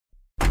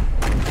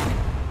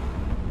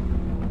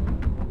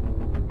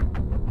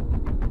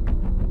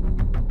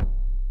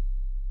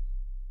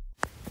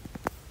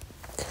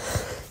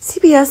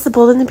CBS, The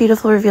Bold and the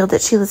Beautiful revealed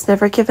that Sheila's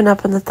never given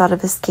up on the thought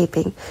of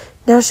escaping.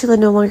 Now Sheila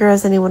no longer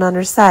has anyone on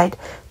her side.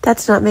 That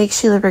did not make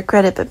Sheila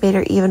regret it, but made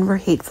her even more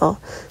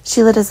hateful.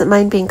 Sheila doesn't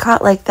mind being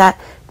caught like that.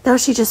 Now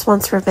she just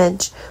wants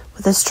revenge.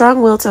 With a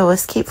strong will to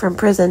escape from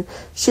prison,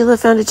 Sheila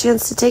found a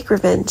chance to take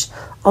revenge.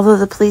 Although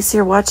the police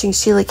are watching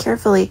Sheila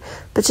carefully,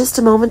 but just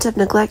a moment of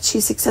neglect, she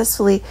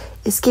successfully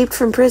escaped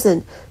from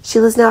prison.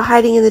 Sheila's now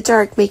hiding in the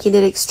dark, making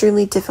it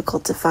extremely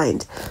difficult to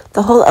find.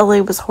 The whole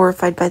LA was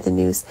horrified by the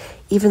news,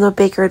 even though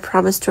Baker had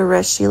promised to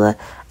arrest Sheila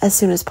as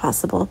soon as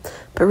possible.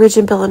 But Ridge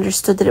and Bill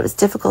understood that it was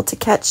difficult to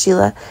catch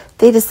Sheila.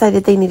 They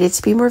decided they needed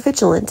to be more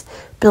vigilant.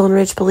 Bill and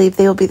Ridge believe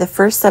they will be the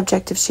first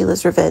subject of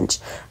Sheila's revenge.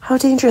 How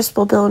dangerous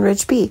will Bill and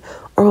Ridge be?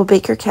 Or will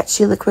Baker catch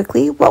Sheila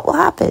quickly? What will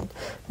happen?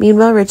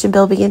 Meanwhile, Ridge and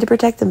Bill began to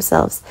protect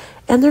themselves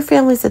and their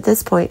families at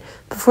this point,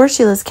 before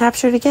Sheila's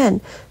captured again.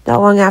 Not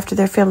long after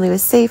their family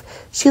was safe,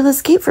 Sheila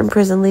escaped from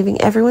prison,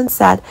 leaving everyone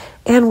sad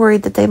and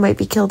worried that they might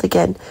be killed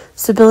again.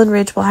 So Bill and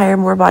Ridge will hire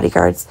more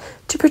bodyguards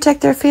to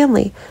protect their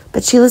family.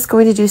 But Sheila's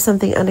going to do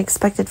something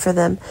unexpected for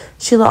them.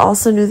 Sheila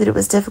also knew that it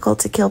was difficult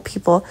to kill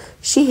people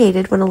she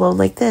hated when alone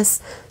like this,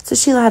 so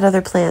Sheila had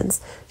other plans.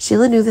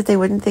 Sheila knew that they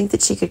wouldn't think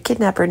that she could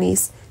kidnap her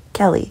niece,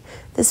 Kelly.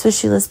 This was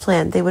Sheila's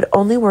plan. They would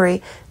only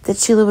worry that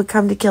Sheila would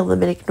come to kill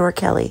them and ignore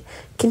Kelly.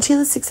 Can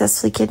Sheila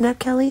successfully kidnap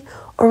Kelly,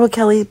 or will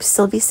Kelly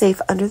still be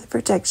safe under the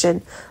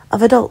protection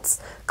of adults,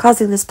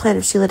 causing this plan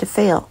of Sheila to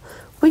fail?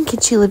 When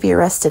can Sheila be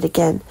arrested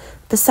again?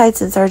 Besides,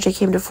 since RJ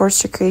came to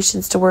Forster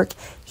Creations to work,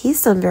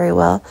 he's done very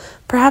well.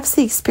 Perhaps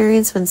the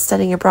experience when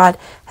studying abroad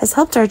has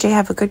helped RJ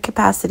have a good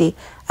capacity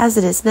as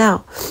it is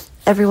now.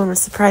 Everyone was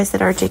surprised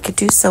that RJ could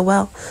do so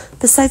well.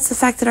 Besides the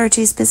fact that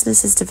RJ's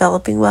business is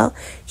developing well,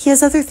 he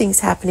has other things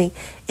happening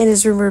and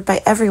is rumored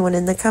by everyone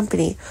in the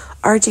company.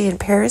 RJ and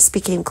Paris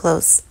became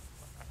close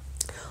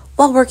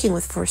while working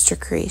with Forster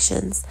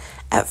Creations.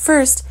 At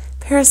first,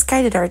 Paris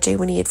guided RJ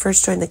when he had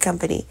first joined the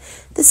company.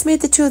 This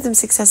made the two of them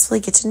successfully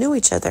get to know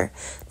each other.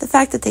 The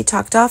fact that they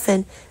talked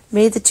often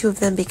made the two of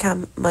them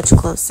become much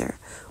closer.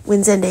 When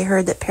Zende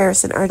heard that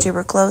Paris and RJ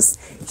were close,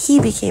 he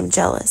became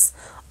jealous.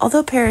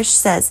 Although Paris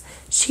says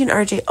she and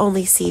RJ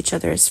only see each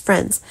other as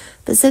friends,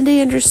 but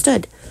Zende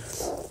understood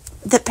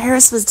that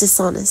Paris was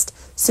dishonest,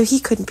 so he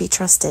couldn't be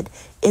trusted.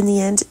 In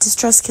the end,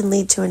 distrust can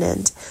lead to an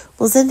end.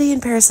 Will Zende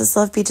and Paris's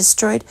love be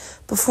destroyed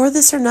before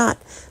this or not?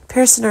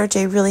 Paris and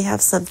RJ really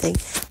have something.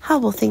 How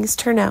will things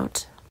turn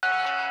out?